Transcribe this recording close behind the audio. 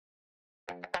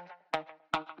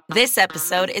This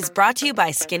episode is brought to you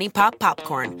by Skinny Pop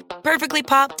Popcorn. Perfectly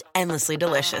popped, endlessly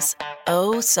delicious.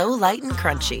 Oh, so light and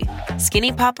crunchy.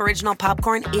 Skinny Pop Original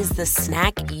Popcorn is the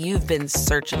snack you've been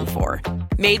searching for.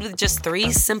 Made with just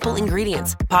 3 simple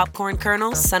ingredients: popcorn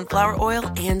kernels, sunflower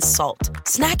oil, and salt.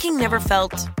 Snacking never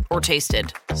felt or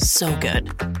tasted so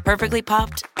good. Perfectly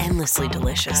popped, endlessly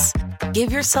delicious. Give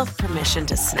yourself permission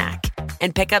to snack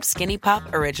and pick up Skinny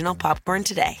Pop Original Popcorn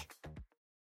today.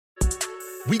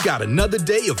 We got another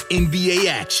day of NBA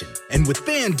action. And with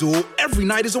FanDuel, every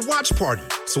night is a watch party.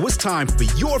 So it's time for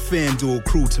your FanDuel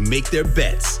crew to make their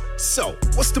bets. So,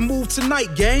 what's the move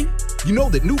tonight, gang? You know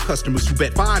that new customers who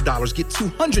bet $5 get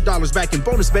 $200 back in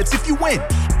bonus bets if you win.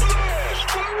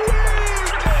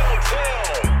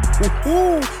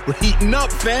 Woo-hoo, we're heating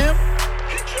up, fam.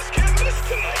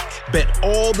 Bet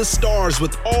all the stars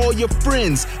with all your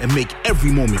friends and make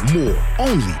every moment more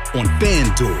only on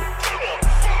FanDuel.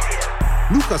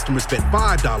 New customers bet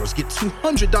 $5, get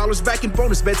 $200 back in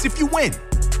bonus bets if you win.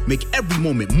 Make every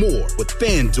moment more with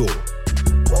FanDuel.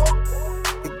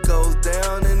 It goes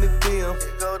down in the DM.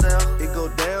 It go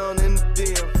down in the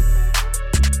DM.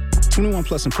 21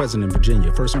 plus and present in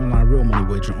Virginia. First online real money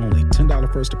wager only.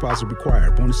 $10 first deposit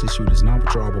required. Bonus issued is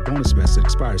non-withdrawable bonus vest that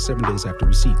expires 7 days after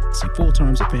receipt. See full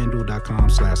terms at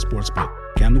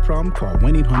FanDuel.com/sportsbook. Gambling problem? Call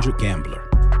 1-800-GAMBLER.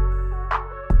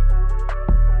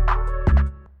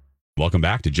 Welcome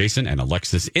back to Jason and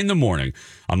Alexis in the morning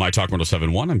on My Talk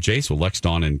 107.1. I'm Jace with Lex,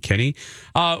 Dawn, and Kenny.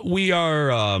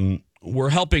 We're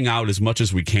helping out as much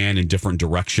as we can in different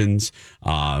directions.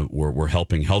 We're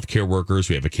helping healthcare workers.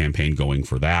 We have a campaign going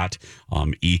for that.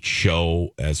 Each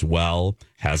show as well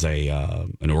has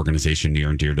an organization near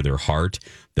and dear to their heart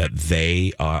that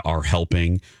they are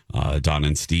helping. Don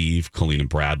and Steve, Colleen and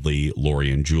Bradley,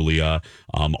 Lori and Julia,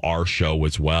 our show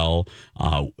as well.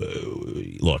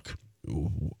 Look,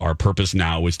 our purpose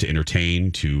now is to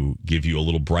entertain, to give you a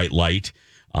little bright light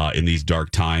in these dark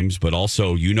times, but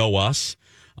also, you know us,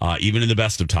 even in the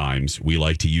best of times, we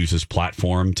like to use this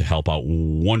platform to help out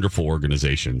wonderful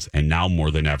organizations. And now more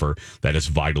than ever, that is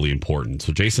vitally important.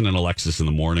 So Jason and Alexis in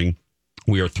the morning,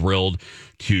 we are thrilled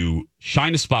to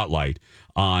shine a spotlight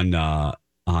on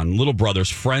Little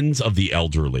Brothers Friends of the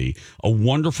Elderly, a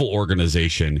wonderful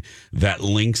organization that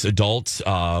links adults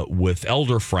with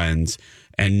elder friends.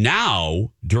 And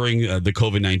now, during the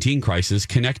COVID-19 crisis,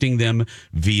 connecting them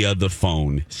via the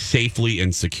phone safely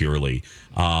and securely.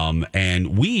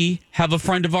 And we have a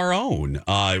friend of our own.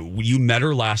 You met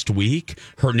her last week.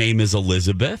 Her name is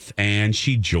Elizabeth, and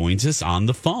she joins us on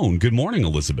the phone. Good morning,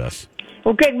 Elizabeth.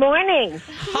 Well, good morning.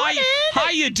 How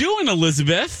you doing,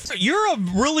 Elizabeth? You're a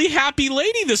really happy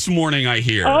lady this morning, I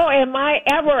hear. Oh, am I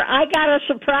ever? I got a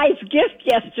surprise gift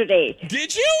yesterday.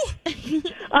 Did you?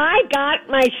 I got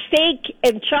my steak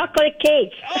and chocolate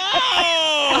cake.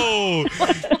 Oh!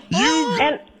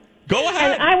 Go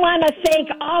ahead. And I want to thank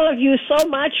all of you so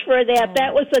much for that.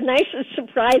 That was the nicest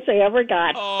surprise I ever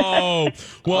got. Oh,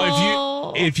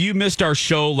 well, if you missed our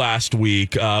show last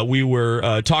week, we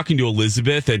were talking to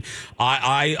Elizabeth, and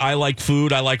I like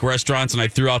food, I like restaurants, and I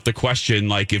threw out the question,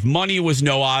 like, if money was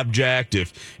no object,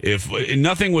 if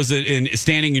nothing was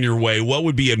standing in your way, what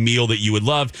would be a meal that you would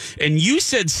love? And you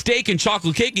said steak and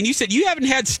chocolate cake, and you said you haven't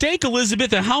had steak,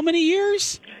 Elizabeth, in how many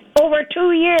years? Over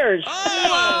 2 years.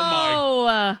 Oh,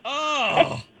 my.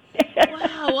 Oh.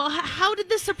 Wow. Well, how did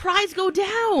the surprise go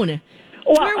down?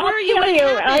 Well, Where were you? I'll What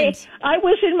tell you, happened? I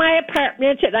was in my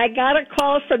apartment, and I got a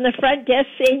call from the front desk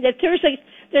saying that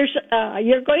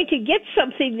you're going to get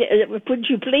something. Would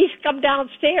you please come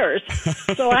downstairs?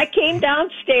 So I came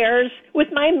downstairs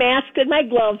with my mask and my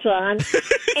gloves on,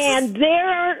 and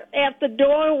there at the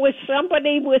door was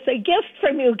somebody with a gift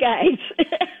from you guys.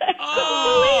 Couldn't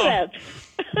believe it.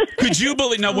 Could you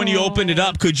believe, now when you opened it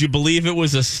up, could you believe it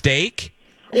was a steak?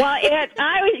 Well,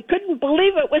 I couldn't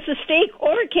believe it was a steak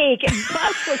or cake, and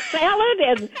plus with salad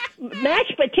and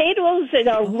mashed potatoes and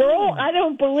a roll. I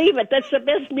don't believe it. That's the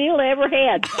best meal I ever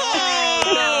had.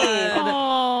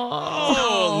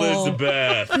 Oh,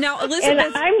 Elizabeth. Now, And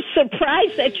Elizabeth, I'm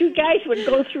surprised that you guys would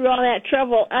go through all that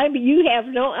trouble. You have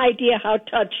no idea how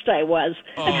touched I was.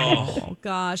 oh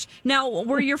gosh. Now,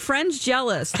 were your friends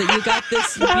jealous that you got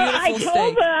this Well, I beautiful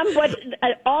told steak? them,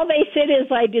 but all they said is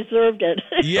I deserved it.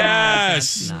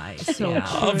 Yes. Nice. Oh, Yeah.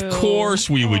 Of course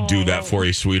we would do that for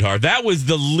you, sweetheart. That was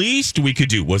the least we could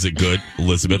do. Was it good,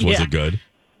 Elizabeth? Was it good?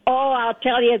 Oh, I'll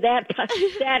tell you, that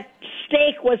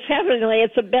steak was heavenly.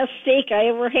 It's the best steak I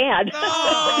ever had.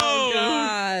 Oh,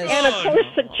 Gosh. And, of course,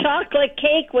 the chocolate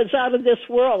cake was out of this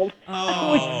world.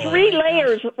 Oh, with 3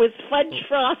 layers with fudge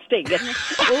frosting.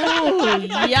 Ooh,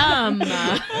 yum.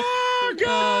 Oh,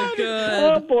 God. Good.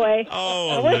 Oh boy! Oh,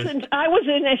 I was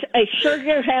in a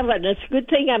sugar heaven. It's a good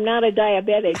thing I'm not a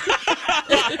diabetic.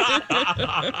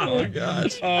 Oh,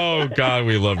 gosh. Oh, God,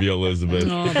 we love you, Elizabeth.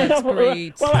 Oh, that's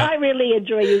great. Well, I really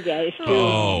enjoy you guys too.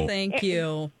 Oh. Thank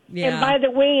you. Yeah. And by the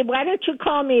way, why don't you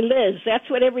call me Liz? That's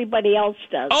what everybody else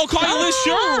does. Oh, call you Liz?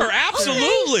 Sure,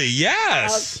 absolutely,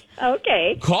 yes.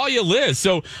 Okay. Call you Liz.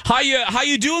 So, how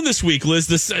you doing this week, Liz?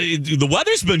 The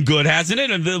weather's been good, hasn't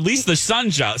it? And at least the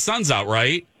sun's out,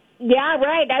 right? Yeah,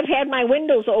 right. I've had my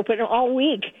windows open all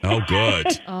week. Oh, good.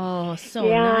 Oh, so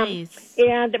Yeah. nice.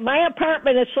 And my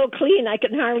apartment is so clean, I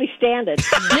can hardly stand it.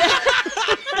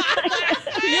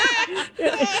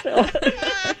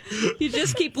 You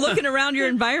just keep looking around your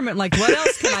environment like, what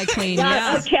else can I clean? I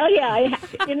Yeah. tell you,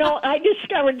 I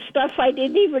discovered stuff I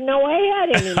didn't even know I had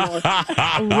anymore.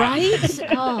 Right?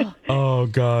 Oh, Oh,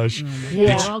 gosh.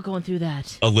 yeah, we're all going through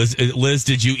that. Liz,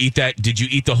 did you eat that? Did you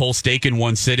eat the whole steak in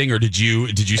one sitting, or did you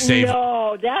save?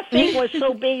 No, that thing was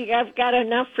so big, I've got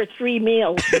enough for 3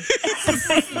 meals.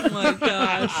 Oh my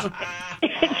gosh.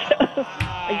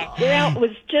 It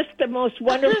was just the most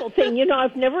wonderful thing.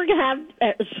 I've never had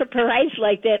a surprise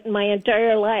like that in my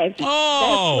entire life.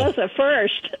 Oh. That was a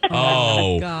first.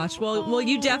 Oh, Gosh. Well,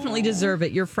 you definitely deserve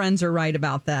it. Your friends are right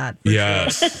about that. for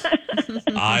yes.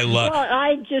 I love. Well,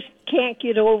 I just can't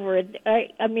get over it.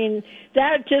 I mean,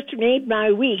 that just made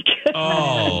my week.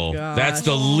 Oh, gosh. that's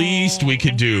the least we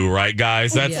could do, right,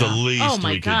 guys? That's the Yeah. least Oh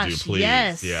my we gosh, could do, please.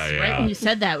 yes. Yeah, Right when you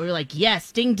said that, we were like,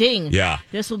 yes, ding ding. Yeah.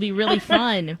 This will be really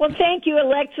fun. Well, thank you,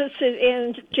 Alexis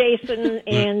and Jason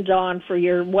and Dawn, for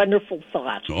your wonderful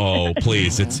thoughts. Oh,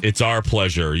 please. It's our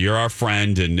pleasure. You're our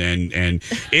friend, and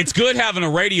it's good having a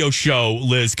radio show,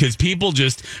 Liz, because people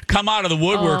just come out of the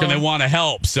woodwork and they want to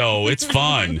help. So it's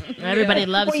fun. Everybody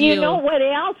loves Well, you. you know what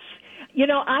else?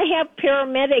 I have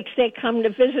paramedics that come to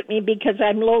visit me because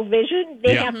I'm low vision.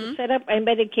 They Yeah. have to set up my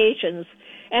medications.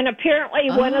 And apparently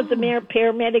one of the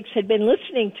paramedics had been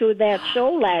listening to that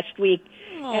show last week.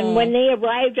 And when they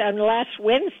arrived on last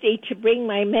Wednesday to bring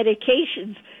my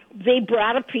medications, they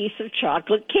brought a piece of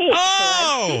chocolate cake.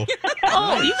 Oh,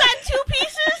 Oh, you got 2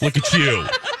 pieces? look at you. So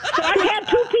I've had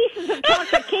 2 pieces of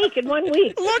chocolate cake in 1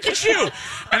 week. Look at you.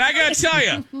 And I got to tell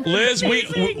you, Liz,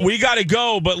 we got to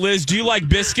go. But, Liz, do you like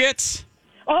biscuits?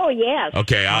 Oh, yes.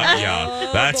 Okay, yeah,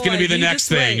 that's going to boy, be the you next just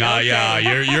thing. wait. Yeah,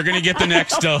 you're going to get the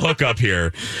next hookup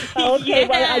here. Okay,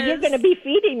 well, Yes. you're going to be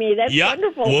feeding me. That's Yep,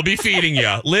 wonderful. we'll be feeding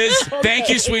you. Liz, thank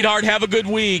you, sweetheart. Have a good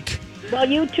week. Well,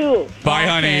 you too. Bye,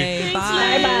 Okay, honey.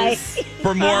 bye.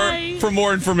 Bye-bye. For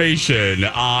more information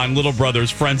on Little Brothers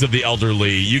Friends of the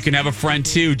Elderly, you can have a friend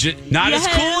too. Not as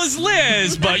cool as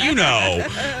Liz, but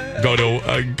go to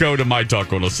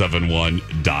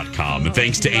mytalk1071.com. And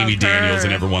thanks to Amy Daniels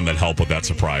and everyone that helped with that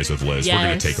surprise with Liz. We're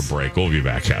going to take a break. We'll be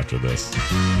back after this.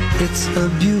 It's a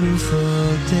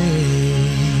beautiful day.